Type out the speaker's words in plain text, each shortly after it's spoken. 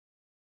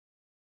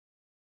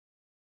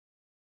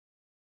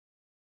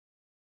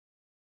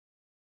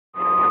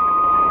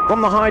From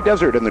the high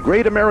desert in the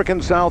great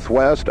American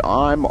Southwest,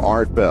 I'm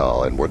Art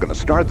Bell, and we're going to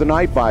start the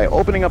night by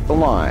opening up the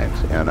lines.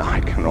 And I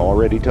can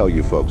already tell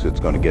you folks, it's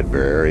going to get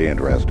very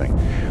interesting.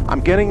 I'm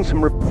getting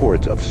some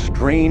reports of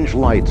strange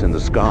lights in the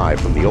sky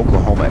from the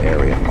Oklahoma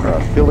area. Our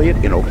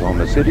affiliate in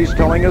Oklahoma City is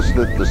telling us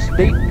that the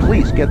state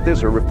police, get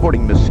this, are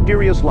reporting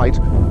mysterious lights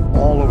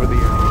all over the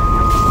area.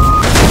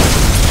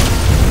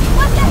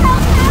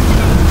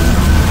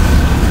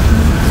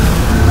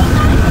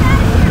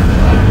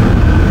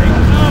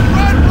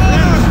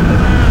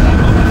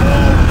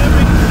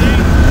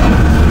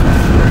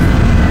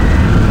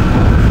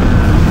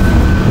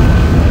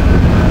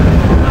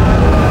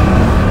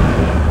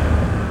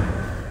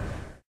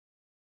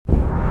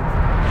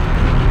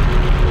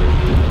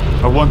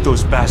 I want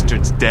those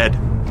bastards dead.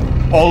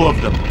 All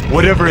of them.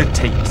 Whatever it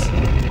takes.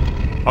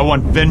 I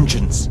want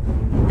vengeance.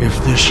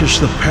 If this is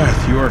the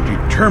path you are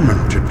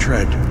determined to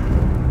tread,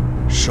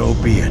 so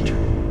be it.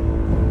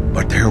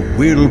 But there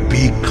will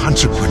be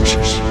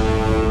consequences.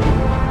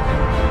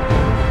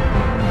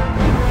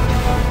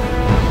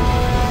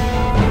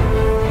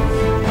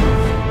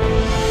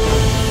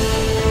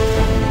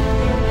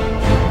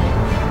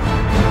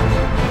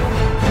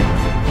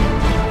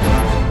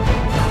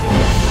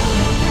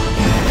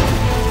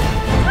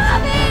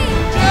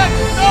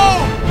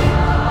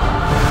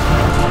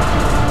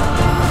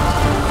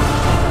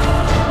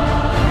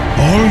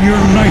 All your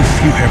life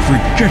you have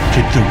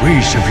rejected the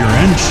ways of your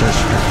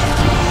ancestors,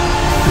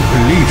 the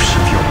beliefs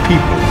of your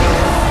people.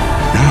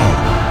 Now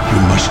you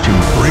must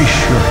embrace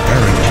your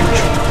heritage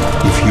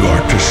if you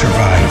are to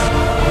survive.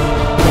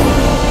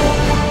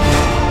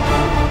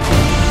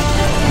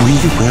 We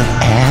will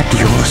add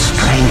your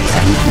strength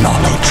and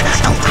knowledge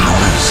to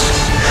ours.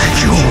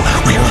 You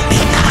will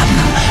become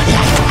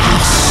like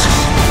us.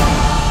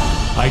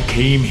 I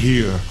came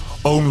here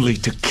only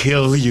to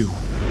kill you.